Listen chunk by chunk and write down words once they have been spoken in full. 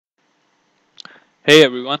Hey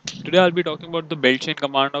everyone, today I'll be talking about the belt chain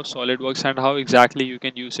command of Solidworks and how exactly you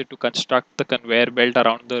can use it to construct the conveyor belt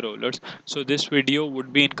around the rollers. So this video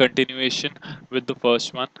would be in continuation with the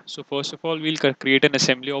first one. So first of all, we'll create an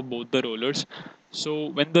assembly of both the rollers.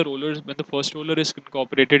 So when the first roller is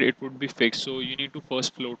incorporated, it would be fixed. So you need to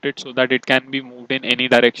first float it so that it can be moved in any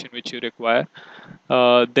direction which you require.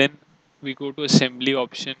 Then we go to assembly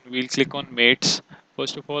option. We'll click on mates.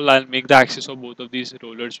 First of all, I'll make the axis of both of these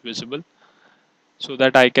rollers visible so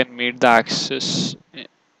that I can make the axis.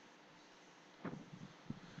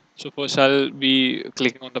 So first I'll be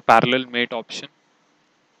clicking on the parallel mate option,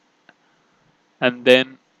 and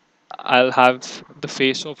then I'll have the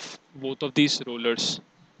face of both of these rollers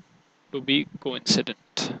to be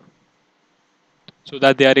coincident so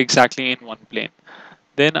that they are exactly in one plane.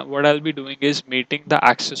 Then what I'll be doing is mating the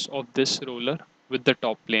axis of this roller with the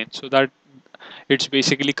top plane so that it's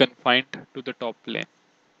basically confined to the top plane.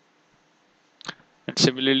 And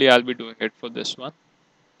similarly, I'll be doing it for this one.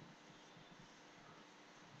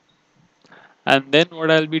 And then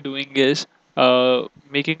what I'll be doing is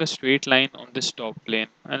making a straight line on this top plane.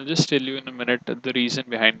 I'll just tell you in a minute the reason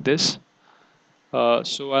behind this.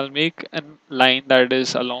 So I'll make a line that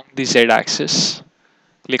is along the Z axis,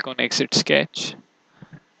 click on exit sketch,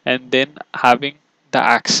 and then having the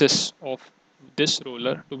axis of this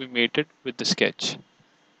roller to be mated with the sketch,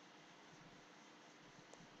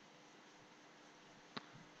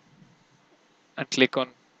 and click on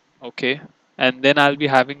OK. And then I'll be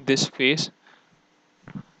having this face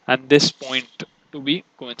and this point to be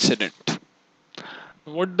coincident.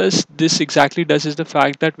 What does this exactly does is the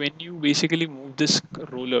fact that when you basically move this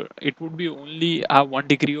roller, it would be only have 1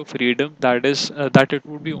 degree of freedom, that is that it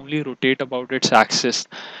would be only rotate about its axis,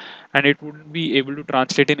 and it wouldn't be able to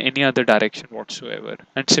translate in any other direction whatsoever.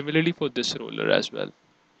 And similarly for this roller as well.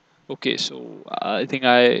 Okay, so I think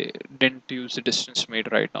I didn't use the distance made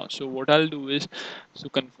right now. So what I'll do is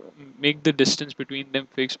to make the distance between them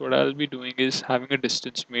fixed. What I'll be doing is having a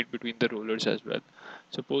distance made between the rollers as well.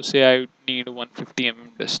 Suppose say I need a 150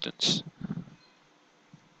 distance.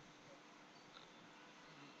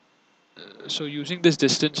 So using this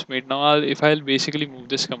distance made now, if I'll basically move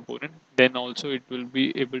this component, then also it will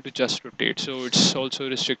be able to just rotate. So it's also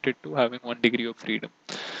restricted to having 1 degree of freedom.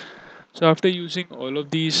 So after using all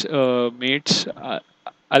of these mates,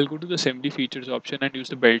 I'll go to the Semifeatures option and use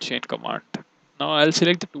the belt chain command. Now I'll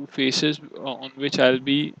select the two faces on which I'll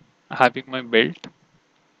be having my belt,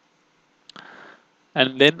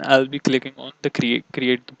 and then I'll be clicking on the create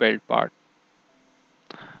the belt part.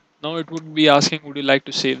 Now it would be asking, would you like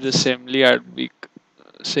to save the assembly? I would be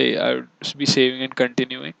saving and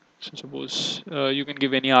continuing. So suppose you can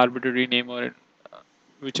give any arbitrary name or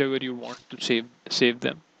whichever you want to save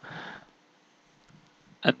them,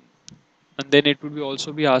 and then it would be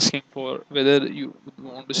also be asking for whether you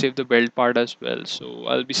want to save the belt part as well. So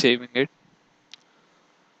I'll be saving it.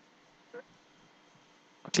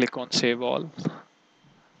 Click on save all,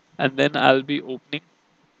 and then I'll be opening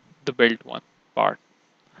the belt one part.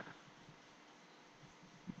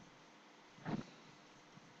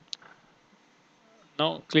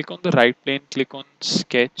 Now click on the right plane, click on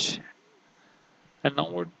sketch, and now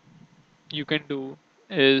what you can do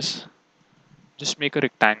is just make a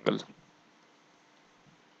rectangle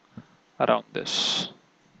around this.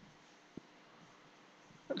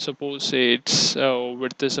 Suppose say its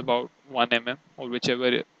width is about 1 or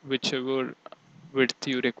whichever width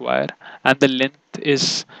you require, and the length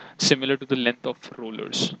is similar to the length of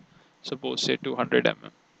rollers. Suppose say 200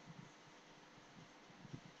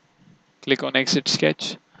 Click on exit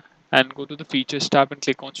sketch and go to the features tab and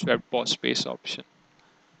click on swept pause space option.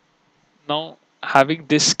 Now having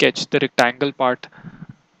this sketch, the rectangle part,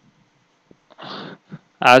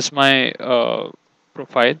 as my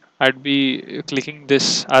profile, I'd be clicking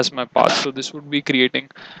this as my path. So this would be creating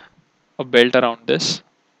a belt around this.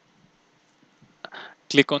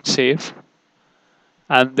 Click on save,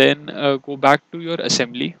 and then go back to your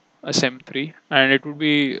assembly, assem3, and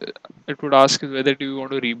it would ask whether do you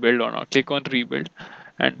want to rebuild or not. Click on rebuild,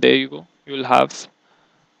 and there you go. You'll have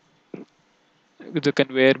the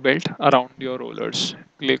conveyor belt around your rollers.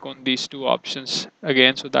 Click on these two options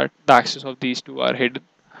again so that the axis of these two are hidden,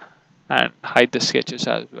 and hide the sketches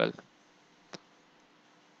as well.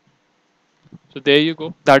 So there you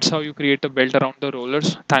go. That's how you create a belt around the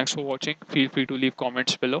rollers. Thanks for watching. Feel free to leave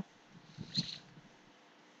comments below.